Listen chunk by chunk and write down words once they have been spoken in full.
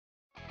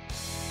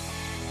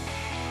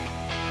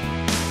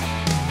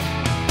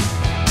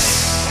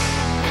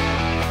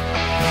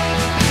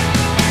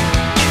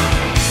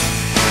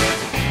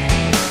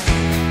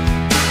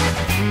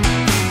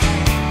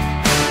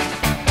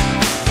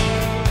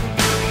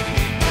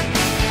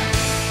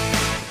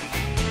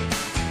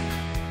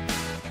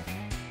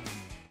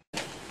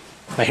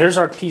Now here's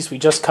our piece we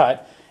just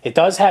cut. It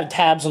does have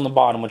tabs on the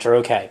bottom, which are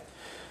okay.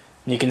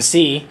 And you can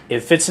see it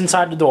fits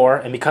inside the door,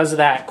 and because of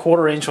that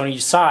 1/4 inch on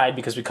each side,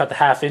 because we cut the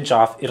 1/2 inch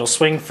off, it'll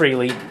swing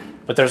freely,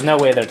 but there's no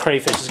way that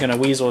crayfish is going to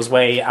weasel his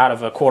way out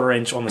of a 1/4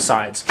 inch on the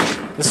sides.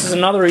 This is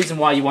another reason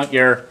why you want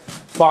your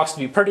box to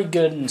be pretty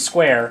good and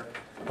square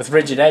with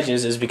rigid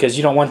edges, is because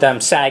you don't want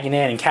them sagging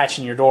in and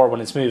catching your door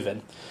when it's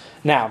moving.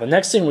 Now, the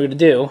next thing we're going to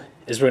do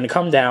is we're going to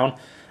come down,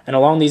 and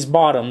along these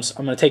bottoms,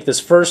 I'm going to take this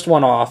first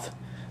one off,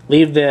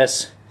 leave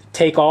this,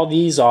 take all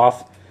these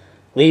off,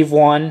 leave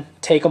one,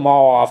 take them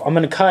all off. I'm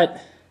going to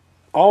cut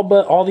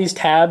all these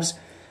tabs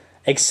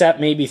except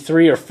maybe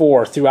 3 or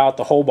 4 throughout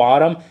the whole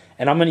bottom,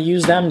 and I'm going to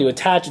use them to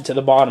attach it to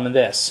the bottom of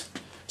this.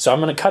 So I'm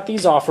going to cut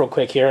these off real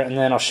quick here, and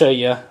then I'll show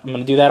you. I'm going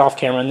to do that off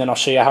camera, and then I'll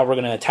show you how we're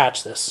going to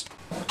attach this.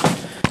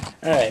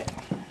 Alright,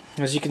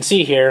 as you can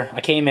see here,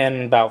 I came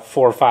in about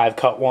 4 or 5,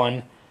 cut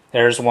one,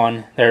 there's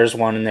one, there's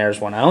one, and there's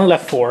one. I only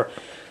left 4,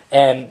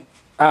 and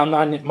I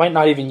might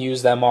not even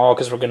use them all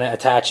because we're going to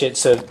attach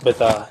it with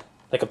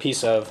like a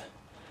piece of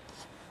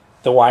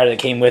the wire that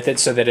came with it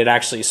so that it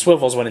actually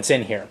swivels when it's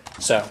in here.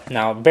 So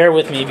now bear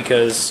with me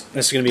because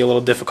this is going to be a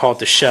little difficult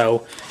to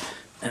show,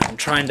 and I'm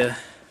trying to,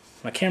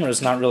 my camera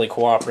is not really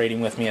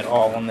cooperating with me at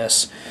all on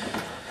this.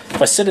 If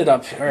I sit it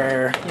up,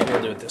 or maybe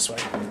I'll do it this way.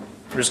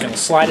 We're just going to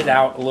slide it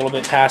out a little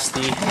bit past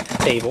the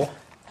table,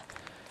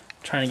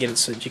 trying to get it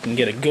so that you can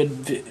get a good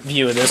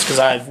view of this, because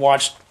I've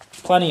watched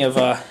plenty of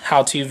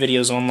how-to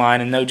videos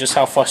online and know just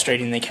how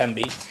frustrating they can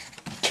be.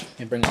 Let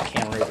me bring the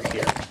camera over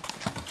here.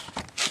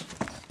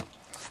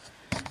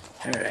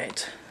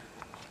 Alright.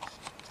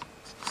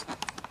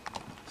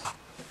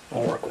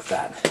 I'll work with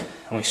that.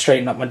 Let me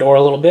straighten up my door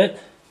a little bit.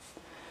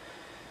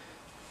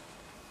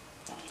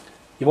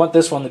 You want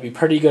this one to be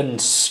pretty good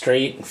and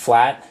straight and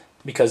flat,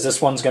 because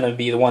this one's going to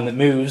be the one that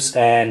moves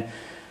and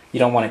you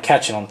don't want to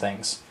catch it on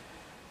things.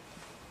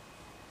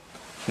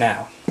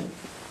 Now,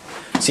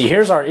 see,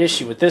 here's our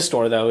issue with this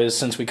door though, is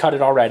since we cut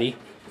it already,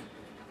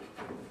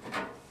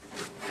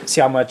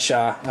 see how much,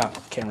 oh,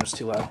 camera's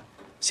too low.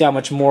 See how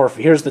much more,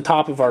 here's the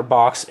top of our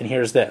box and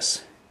here's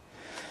this.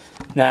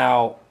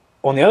 Now,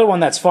 on the other one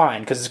that's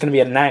fine because it's going to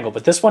be at an angle,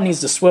 but this one needs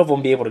to swivel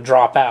and be able to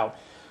drop out.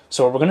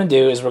 So what we're going to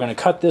do is we're going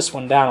to cut this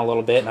one down a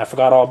little bit, and I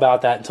forgot all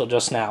about that until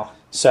just now.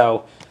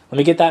 So let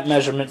me get that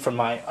measurement from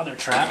my other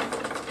trap.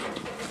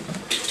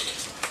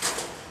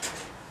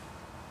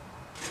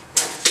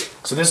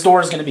 So this door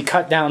is going to be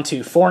cut down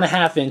to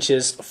 4.5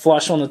 inches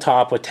flush on the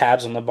top with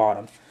tabs on the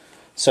bottom.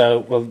 So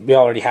we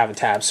already have the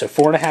tabs. So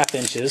 4.5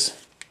 inches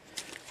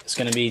is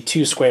going to be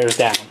 2 squares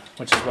down,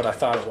 which is what I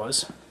thought it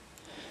was.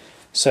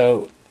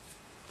 So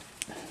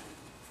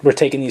we're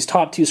taking these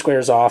top 2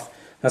 squares off.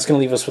 That's going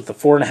to leave us with the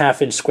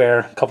 4.5 inch square,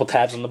 a couple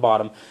tabs on the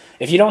bottom.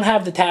 If you don't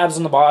have the tabs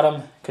on the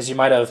bottom, because you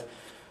might have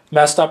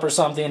messed up or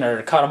something,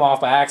 or cut them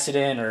off by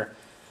accident, or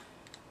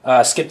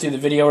skipped through the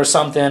video or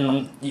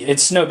something,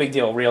 it's no big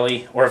deal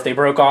really. Or if they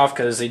broke off,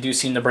 because they do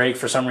seem to break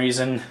for some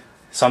reason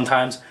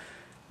sometimes,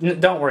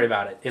 don't worry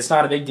about it. It's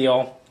not a big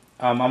deal.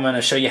 I'm going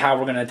to show you how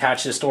we're going to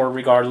attach this door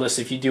regardless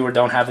if you do or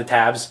don't have the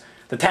tabs.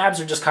 The tabs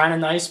are just kind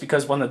of nice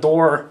because when the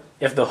door,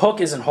 if the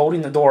hook isn't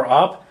holding the door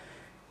up,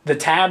 the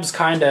tabs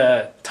kind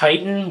of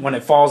tighten when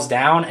it falls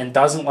down and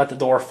doesn't let the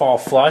door fall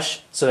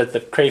flush so that the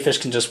crayfish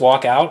can just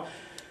walk out,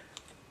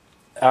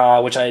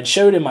 which I had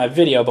showed in my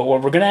video. But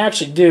what we're going to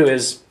actually do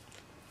is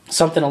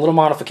something, a little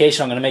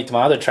modification I'm going to make to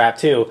my other trap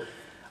too.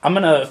 I'm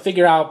going to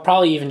figure out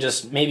probably even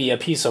just maybe a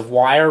piece of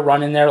wire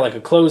run in there like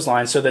a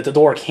clothesline so that the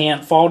door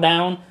can't fall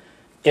down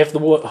if the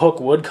hook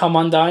would come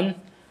undone.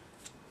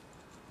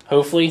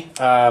 Hopefully.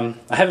 I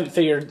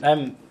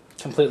haven't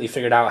completely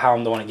figured out how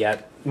I'm doing it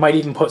yet. Might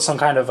even put some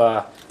kind of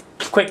a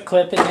quick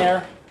clip in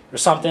there or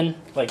something,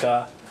 like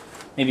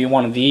maybe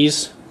one of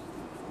these.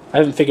 I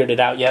haven't figured it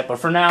out yet, but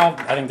for now,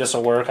 I think this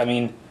will work. I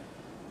mean,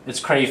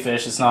 it's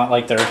crayfish. It's not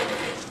like they're,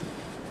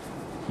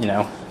 you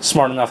know,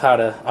 smart enough how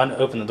to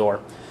open the door.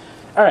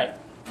 All right,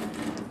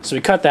 so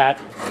we cut that.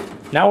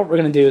 Now what we're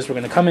going to do is we're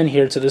going to come in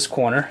here to this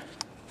corner.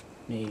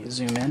 Let me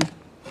zoom in.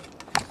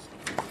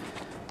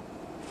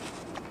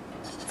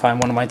 Find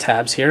one of my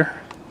tabs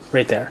here,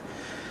 right there.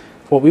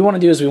 What we want to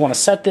do is we want to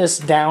set this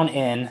down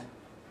in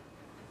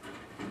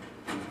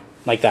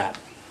like that.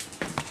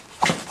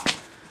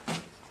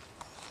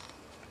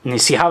 And you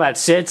see how that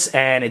sits,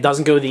 and it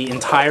doesn't go the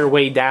entire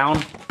way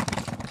down.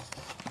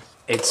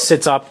 It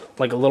sits up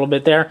like a little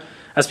bit there.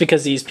 That's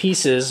because these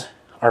pieces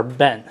are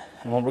bent.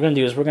 And what we're going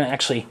to do is we're going to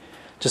actually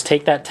just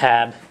take that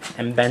tab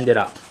and bend it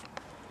up.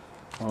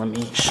 Well, let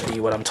me show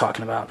you what I'm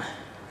talking about.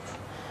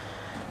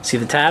 See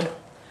the tab?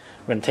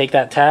 We're going to take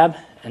that tab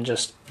and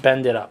just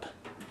bend it up.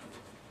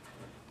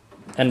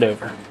 And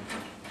over.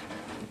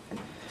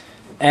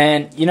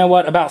 And you know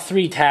what? About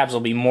 3 tabs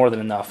will be more than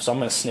enough. So I'm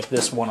going to snip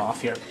this one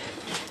off here,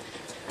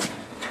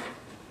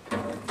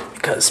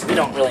 because we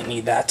don't really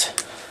need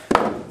that.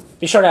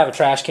 Be sure to have a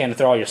trash can to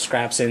throw all your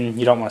scraps in.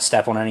 You don't want to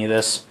step on any of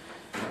this.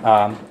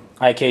 I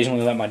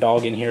occasionally let my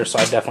dog in here, so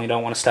I definitely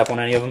don't want to step on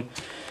any of them.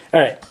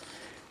 Alright,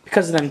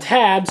 because of them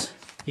tabs,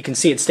 you can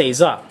see it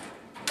stays up.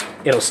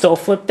 It'll still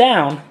flip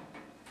down,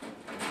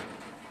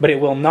 but it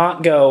will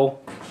not go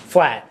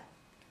flat.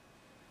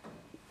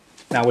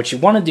 Now what you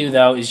want to do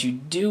though is you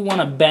do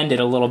want to bend it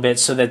a little bit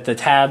so that the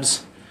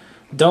tabs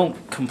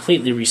don't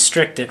completely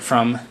restrict it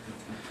from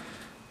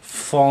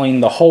falling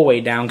the whole way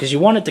down, because you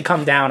want it to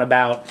come down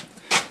about,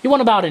 you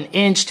want about an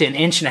inch to an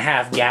inch and a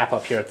half gap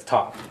up here at the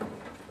top,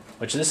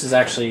 which this is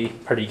actually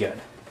pretty good.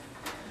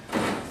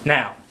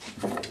 Now,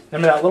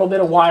 remember that little bit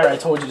of wire I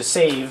told you to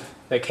save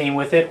that came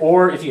with it,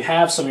 or if you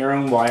have some of your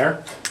own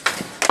wire,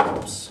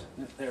 oops,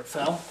 there it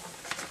fell.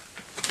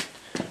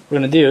 What we're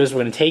going to do is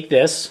we're going to take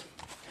this,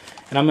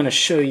 and I'm going to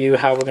show you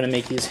how we're going to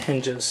make these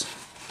hinges.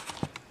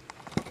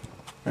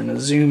 We're going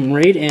to zoom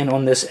right in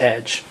on this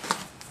edge.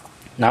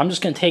 Now I'm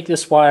just going to take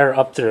this wire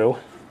up through,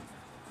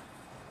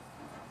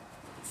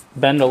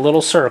 bend a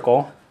little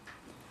circle,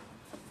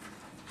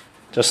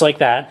 just like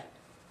that,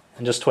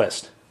 and just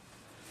twist.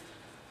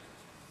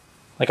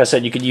 Like I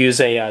said, you could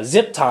use a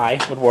zip tie,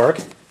 would work.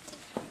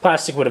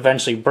 Plastic would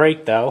eventually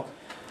break though.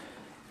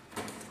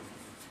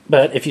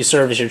 But if you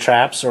service your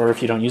traps, or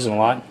if you don't use them a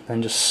lot,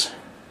 then just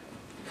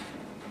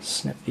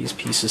snip these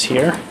pieces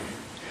here.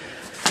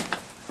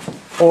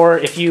 Or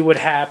if you would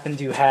happen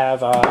to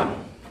have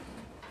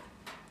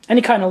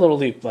any kind of little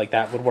loop like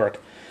that would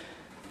work.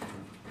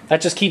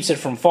 That just keeps it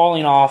from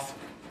falling off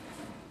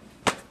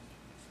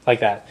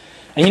like that.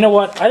 And you know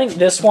what? I think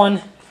this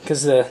one,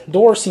 because the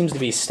door seems to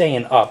be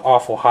staying up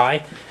awful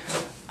high.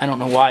 I don't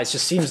know why, it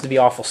just seems to be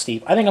awful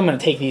steep. I think I'm going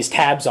to take these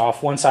tabs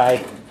off once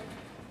I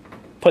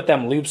put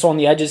them loops on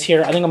the edges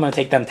here. I think I'm going to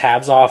take them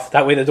tabs off.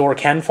 That way the door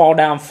can fall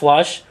down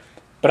flush,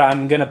 but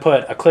I'm going to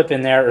put a clip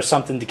in there or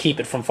something to keep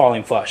it from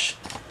falling flush.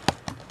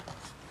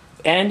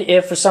 And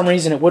if for some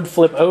reason it would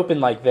flip open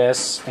like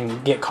this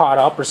and get caught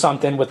up or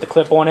something with the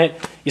clip on it,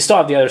 you still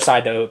have the other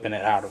side to open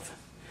it out of.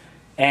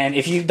 And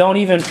if you don't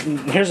even,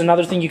 here's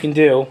another thing you can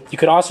do. You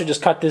could also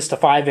just cut this to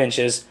 5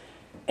 inches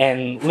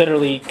and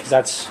literally, because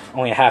that's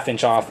only a ½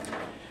 inch off,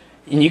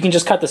 and you can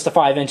just cut this to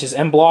 5 inches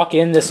and block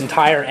in this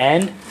entire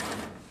end.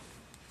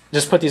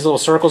 Just put these little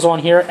circles on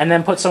here and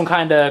then put some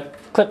kind of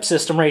clip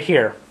system right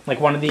here, like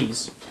one of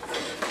these.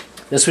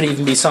 This would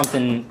even be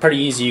something pretty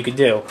easy you could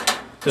do.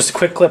 Just a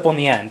quick clip on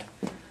the end.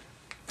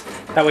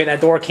 That way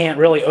that door can't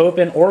really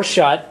open or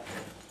shut.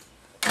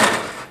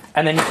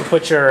 And then you can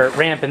put your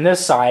ramp in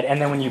this side,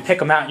 and then when you pick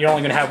them out, you're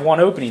only going to have one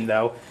opening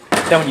though.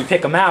 Then when you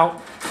pick them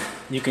out,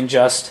 you can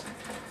just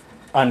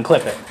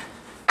unclip it.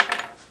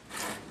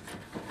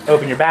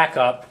 Open your back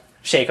up,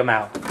 shake them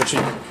out, which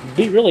would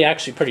be really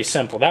actually pretty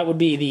simple. That would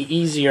be the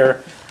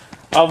easier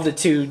of the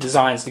two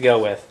designs to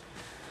go with.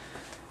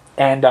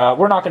 And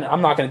I'm not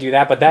going to do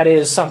that, but that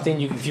is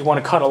something if you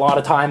want to cut a lot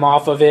of time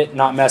off of it,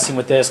 not messing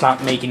with this,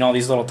 not making all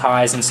these little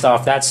ties and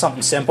stuff, that's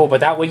something simple, but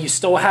that way you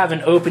still have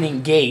an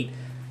opening gate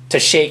to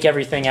shake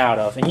everything out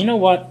of. And you know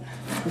what?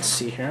 Let's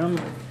see here.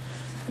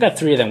 I've got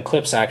 3 of them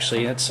clips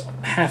actually. That's a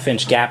 ½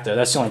 inch gap though.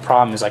 That's the only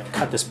problem is I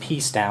cut this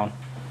piece down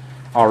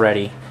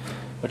already.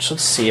 Which,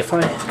 let's see, if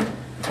I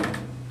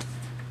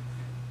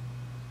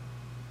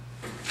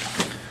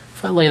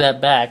lay that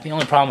back, the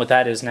only problem with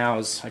that is now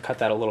is I cut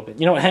that a little bit.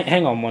 You know what,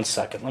 hang on one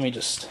second. Let me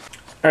just...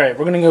 Alright,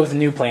 we're going to go with the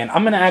new plan.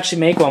 I'm going to actually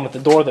make one with the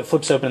door that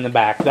flips open in the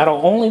back.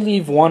 That'll only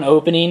leave one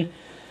opening,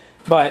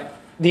 but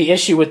the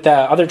issue with the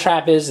other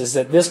trap is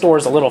that this door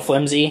is a little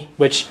flimsy,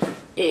 which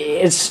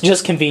it's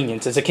just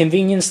convenience. It's a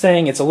convenience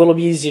thing. It's a little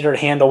bit easier to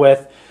handle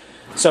with.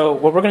 So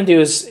what we're going to do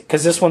is,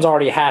 because this one's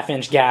already a ½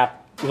 inch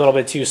gap, a little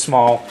bit too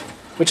small,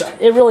 which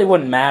it really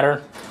wouldn't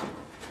matter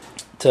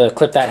to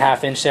clip that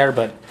 ½ inch there,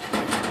 but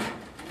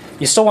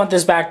you still want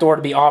this back door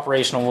to be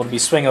operational, to be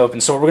swing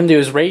open. So what we're going to do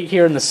is right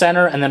here in the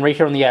center and then right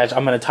here on the edge,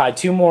 I'm going to tie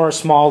 2 more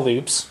small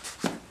loops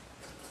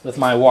with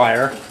my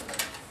wire.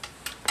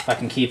 If I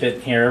can keep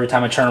it here, every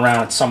time I turn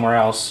around it's somewhere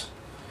else.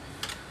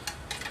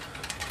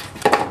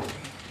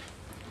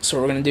 So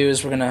what we're going to do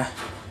is we're going to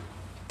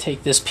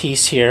take this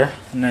piece here,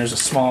 and there's a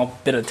small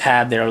bit of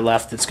tab there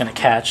left that's going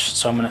to catch,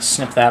 so I'm going to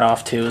snip that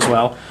off too as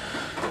well.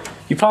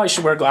 You probably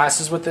should wear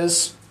glasses with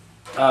this.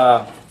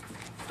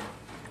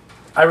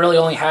 I really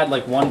only had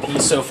like one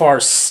piece so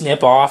far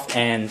snip off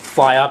and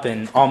fly up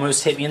and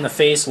almost hit me in the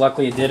face.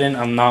 Luckily it didn't.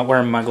 I'm not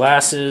wearing my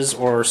glasses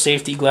or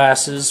safety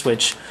glasses,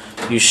 which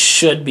you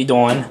should be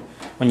doing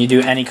when you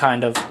do any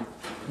kind of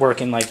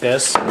working like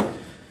this.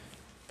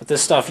 But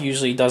this stuff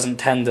usually doesn't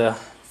tend to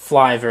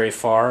fly very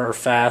far or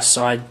fast,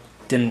 so I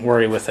didn't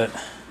worry with it.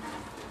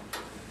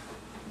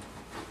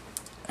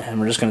 And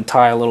we're just going to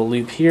tie a little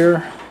loop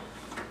here.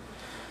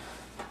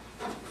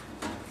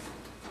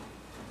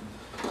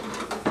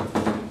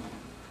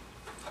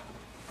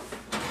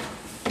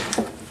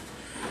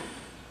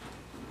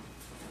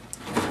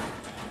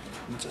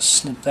 Just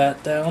snip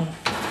that down.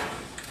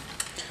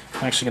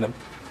 I'm actually going to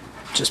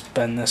just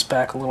bend this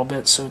back a little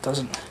bit so it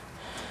doesn't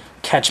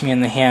catch me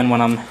in the hand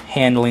when I'm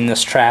handling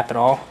this trap at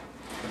all.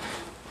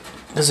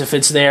 Because if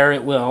it's there,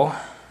 it will.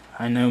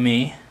 I know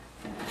me.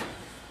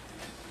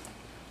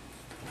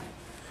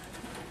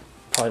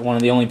 Probably one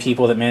of the only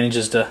people that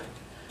manages to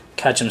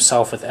catch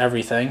himself with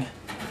everything.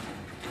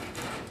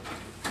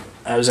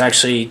 I was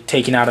actually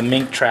taking out a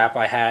mink trap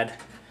I had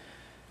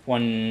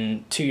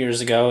one 2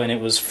 years ago, and it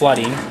was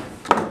flooding.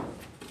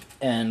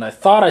 And I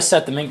thought I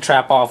set the mink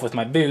trap off with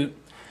my boot,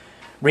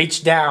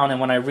 reached down, and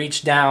when I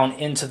reached down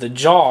into the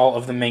jaw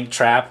of the mink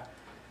trap,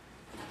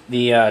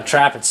 the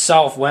trap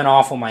itself went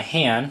off on my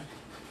hand.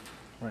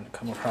 We're going to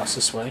come across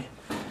this way.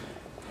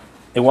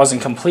 It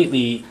wasn't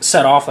completely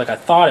set off like I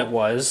thought it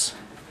was.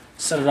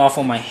 Set it off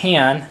on my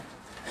hand.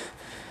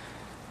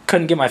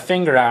 Couldn't get my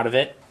finger out of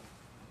it.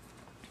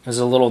 It was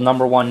a little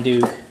 #1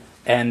 Duke,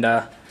 and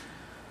I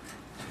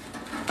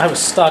was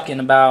stuck in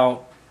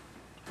about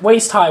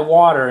waist-high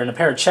water in a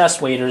pair of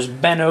chest waders,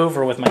 bent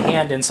over with my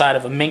hand inside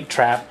of a mink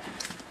trap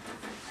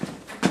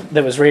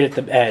that was right at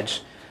the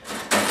edge.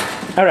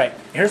 Alright,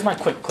 here's my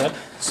quick clip.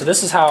 So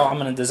this is how I'm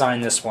going to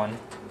design this one.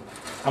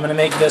 I'm going to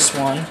make this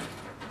one,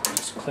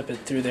 just clip it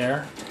through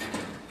there.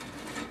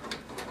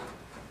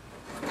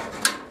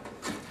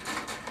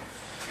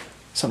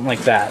 Something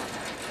like that.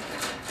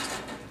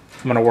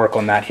 I'm going to work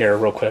on that here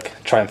real quick,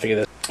 try and figure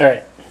this.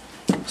 Alright,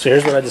 so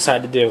here's what I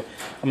decided to do.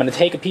 I'm going to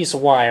take a piece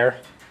of wire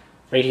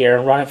right here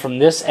and run it from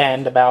this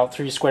end about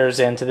 3 squares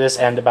in to this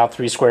end about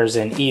 3 squares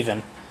in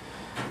even.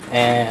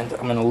 And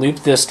I'm going to loop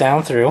this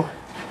down through.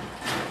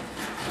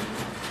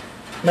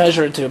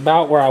 Measure it to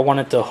about where I want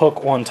it to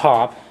hook on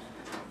top,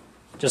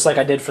 just like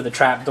I did for the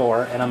trap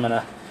door, and I'm going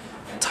to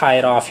tie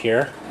it off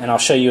here, and I'll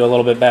show you a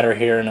little bit better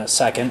here in a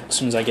second as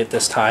soon as I get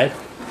this tied.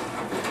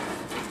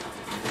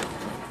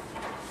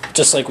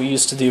 Just like we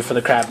used to do for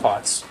the crab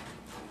pots,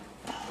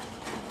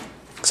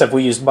 except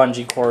we used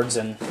bungee cords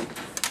and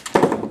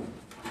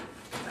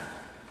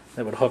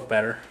that would hook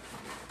better.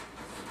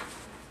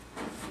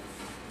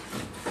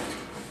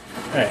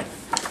 Alright.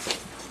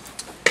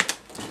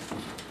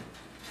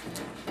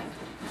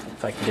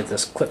 If I can get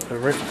this clip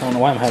over it. I don't know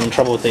why I'm having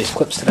trouble with these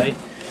clips today.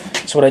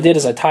 So what I did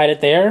is I tied it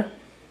there.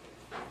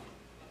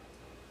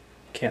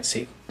 Can't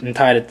see. And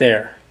tied it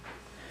there.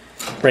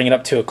 Bring it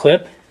up to a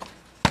clip,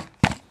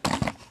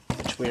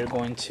 which we are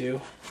going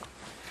to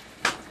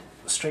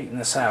straighten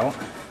this out.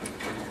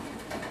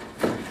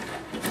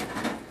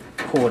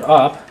 Pull it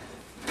up.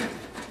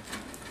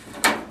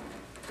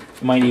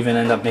 Might even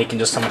end up making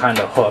just some kind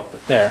of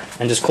hook there,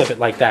 and just clip it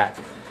like that,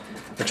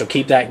 which will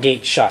keep that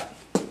gate shut.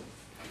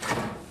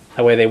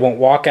 That way they won't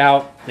walk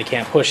out, they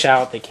can't push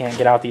out, they can't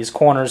get out these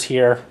corners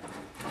here,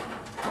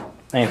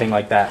 anything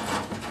like that.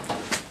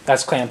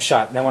 That's clamped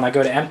shut. Then when I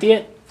go to empty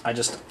it, I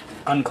just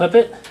unclip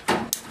it,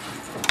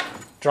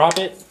 drop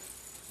it,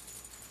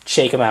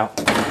 shake them out.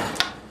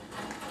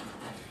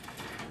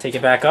 Take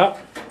it back up,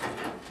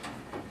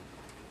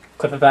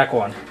 clip it back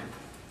on.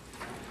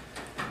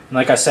 And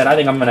like I said, I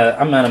think I'm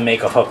gonna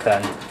make a hook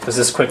then, because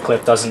this quick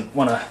clip doesn't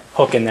want to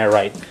hook in there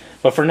right.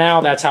 But for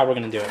now, that's how we're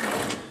gonna do it.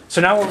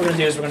 So now what we're gonna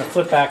do is we're gonna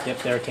flip back.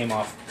 Yep, there it came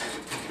off.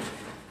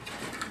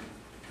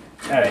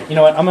 All right, you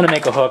know what? I'm gonna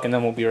make a hook, and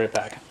then we'll be right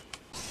back.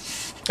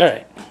 All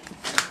right.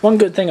 One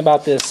good thing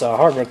about this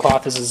hardware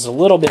cloth is it's a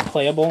little bit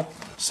playable.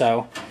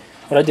 So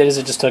what I did is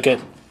I just took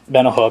it,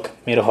 bent a hook,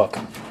 made a hook.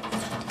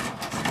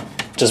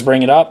 Just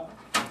bring it up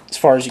as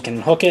far as you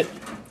can hook it,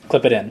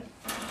 clip it in.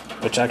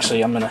 Which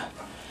actually I'm gonna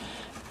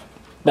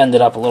bend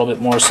it up a little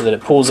bit more so that it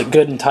pulls it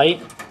good and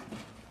tight.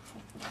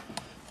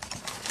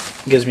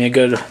 Gives me a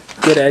good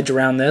edge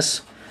around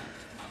this.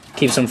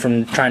 Keeps them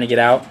from trying to get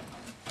out.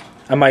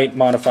 I might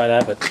modify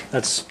that, but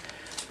that's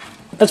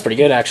pretty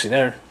good actually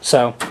there.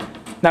 So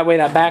that way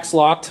that back's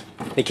locked.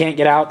 They can't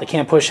get out. They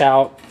can't push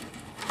out.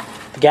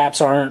 The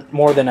gaps aren't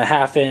more than a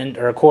 ½ inch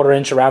or a ¼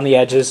 inch around the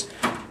edges.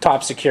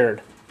 Top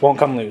secured. Won't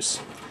come loose.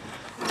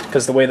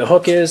 Because the way the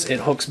hook is,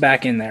 it hooks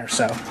back in there.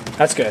 So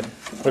that's good.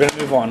 We're going to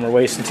move on. We're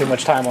wasting too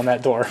much time on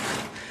that door.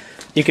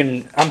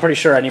 I'm pretty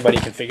sure anybody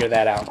can figure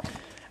that out.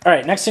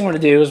 Alright, next thing we're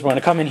going to do is we're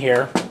going to come in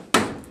here,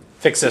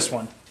 fix this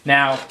one.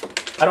 Now,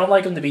 I don't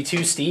like them to be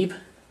too steep,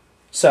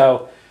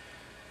 so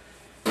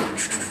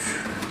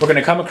we're going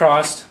to come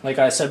across, like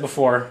I said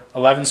before,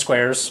 11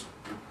 squares,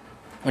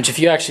 which if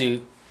you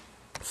actually,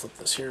 flip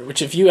this here,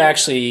 which if you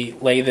actually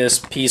lay this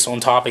piece on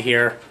top of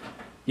here,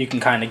 you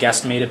can kind of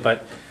guesstimate it,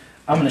 but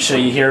I'm going to show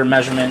you here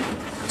measurement,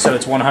 so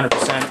it's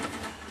 100%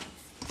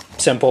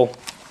 simple.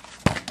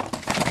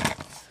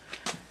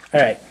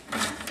 Alright,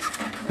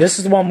 this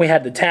is the one we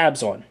had the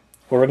tabs on.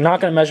 Well, we're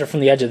not going to measure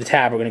from the edge of the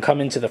tab. We're going to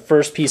come into the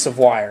first piece of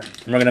wire,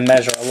 and we're going to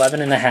measure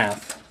 11.5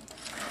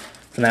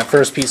 from that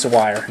first piece of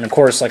wire. And of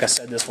course, like I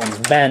said, this one's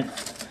bent.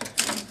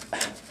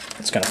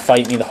 It's going to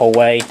fight me the whole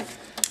way.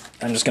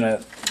 I'm just going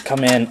to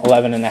come in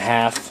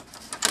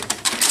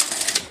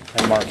 11.5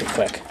 and mark it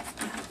quick.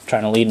 I'm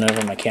trying to lean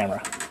over my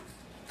camera.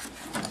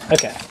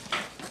 Okay.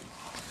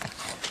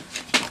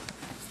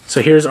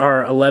 So here's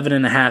our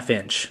 11.5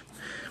 inch.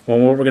 Well,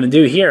 what we're going to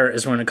do here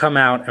is we're going to come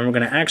out and we're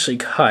going to actually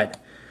cut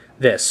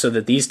this so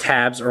that these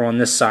tabs are on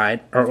this side,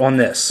 or on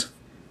this.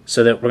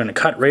 So that we're going to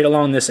cut right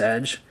along this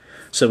edge.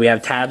 So we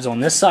have tabs on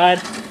this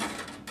side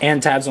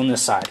and tabs on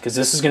this side, because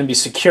this is going to be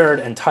secured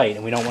and tight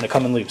and we don't want to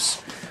come in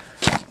loose.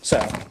 So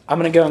I'm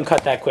going to go and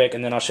cut that quick,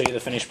 and then I'll show you the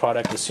finished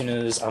product as soon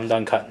as I'm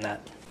done cutting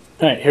that.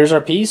 Alright, here's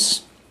our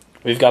piece.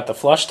 We've got the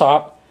flush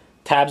top,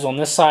 tabs on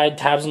this side,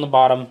 tabs on the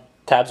bottom,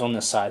 tabs on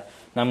this side.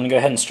 Now I'm going to go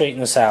ahead and straighten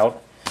this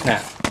out.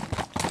 Now,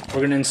 we're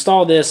going to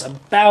install this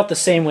about the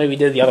same way we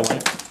did the other one.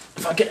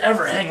 If I could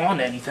ever hang on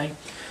to anything.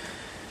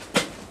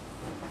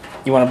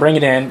 You want to bring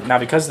it in. Now,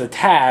 because of the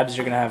tabs,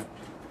 you're going to have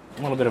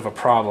a little bit of a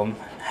problem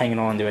hanging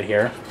on to it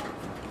here.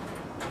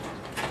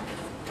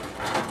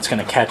 It's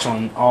going to catch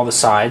on all the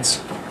sides,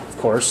 of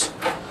course.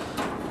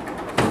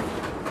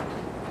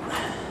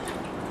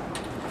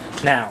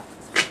 Now,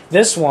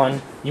 this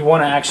one, you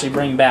want to actually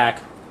bring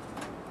back.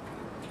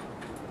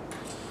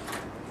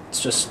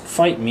 It's just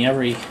fighting me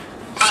every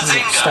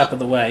single step of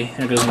the way.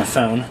 There goes my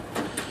phone.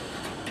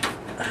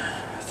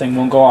 Thing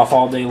won't go off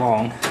all day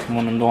long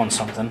when I'm doing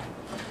something.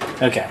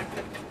 Okay.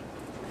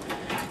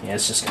 Yeah,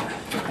 it's just gonna...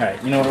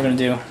 Alright, you know what we're going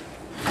to do?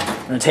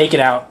 We're going to take it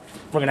out.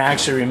 We're going to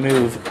actually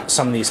remove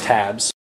some of these tabs.